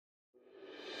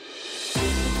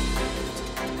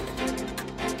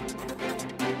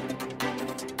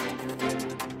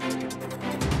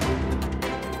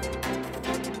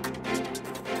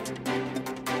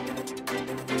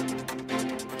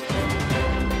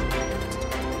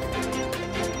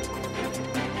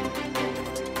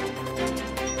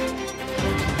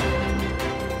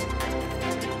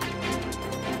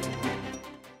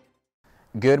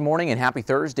Good morning and happy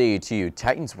Thursday to you.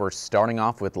 Titans, we're starting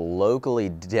off with locally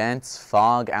dense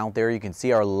fog out there. You can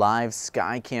see our live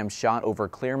sky cam shot over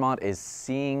Clearmont is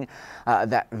seeing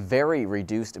that very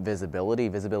reduced visibility.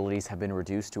 Visibilities have been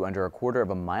reduced to under a quarter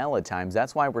of a mile at times.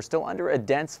 That's why we're still under a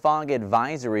dense fog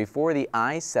advisory for the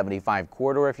I-75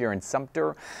 corridor. If you're in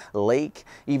Sumter, Lake,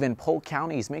 even Polk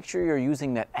counties, make sure you're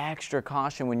using that extra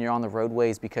caution when you're on the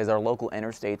roadways because our local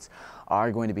interstates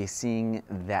are going to be seeing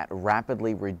that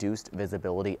rapidly reduced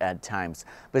visibility at times.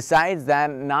 Besides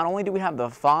that, not only do we have the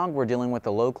fog, we're dealing with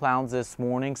the low clouds this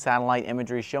morning. Satellite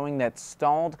imagery showing that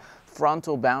stalled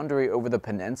frontal boundary over the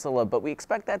peninsula, but we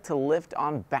expect that to lift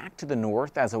on back to the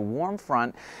north as a warm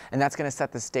front, and that's going to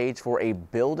set the stage for a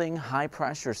building high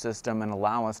pressure system and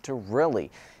allow us to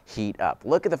really heat up.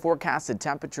 Look at the forecasted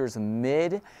temperatures,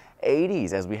 mid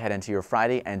 80s as we head into your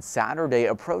Friday and Saturday,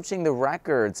 approaching the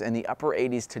records in the upper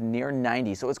 80s to near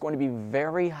 90. So it's going to be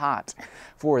very hot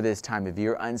for this time of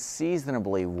year,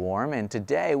 unseasonably warm. And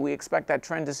today we expect that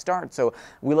trend to start. So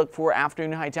we look for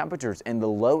afternoon high temperatures in the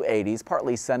low 80s,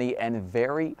 partly sunny and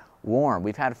very warm.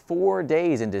 We've had 4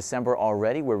 days in December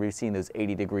already where we've seen those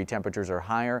 80-degree temperatures or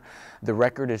higher. The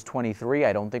record is 23.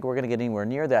 I don't think we're going to get anywhere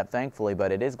near that, thankfully,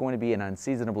 but it is going to be an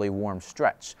unseasonably warm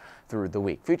stretch through the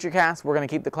week. Futurecast, we're going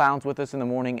to keep the clouds with us in the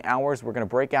morning hours. We're going to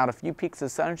break out a few peaks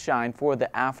of sunshine for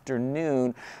the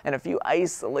afternoon, and a few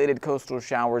isolated coastal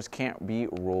showers can't be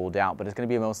ruled out, but it's going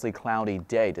to be a mostly cloudy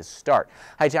day to start.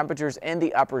 High temperatures in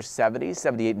the upper 70s,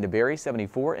 78 in DeBary,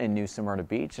 74 in New Smyrna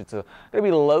Beach. It's going to be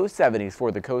low 70s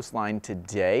for the coastline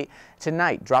today.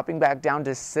 Tonight, dropping back down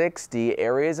to 60.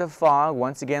 Areas of fog,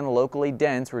 once again locally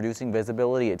dense, reducing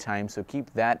visibility at times, so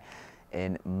keep that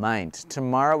in mind.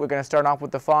 Tomorrow, we're going to start off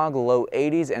with the fog, low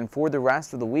 80s, and for the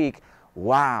rest of the week,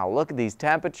 wow, look at these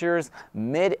temperatures,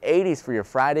 mid 80s for your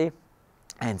Friday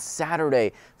and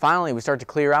Saturday. Finally, we start to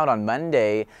clear out on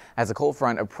Monday as a cold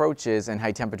front approaches and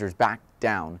high temperatures back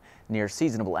down near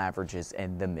seasonable averages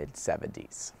in the mid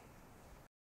 70s.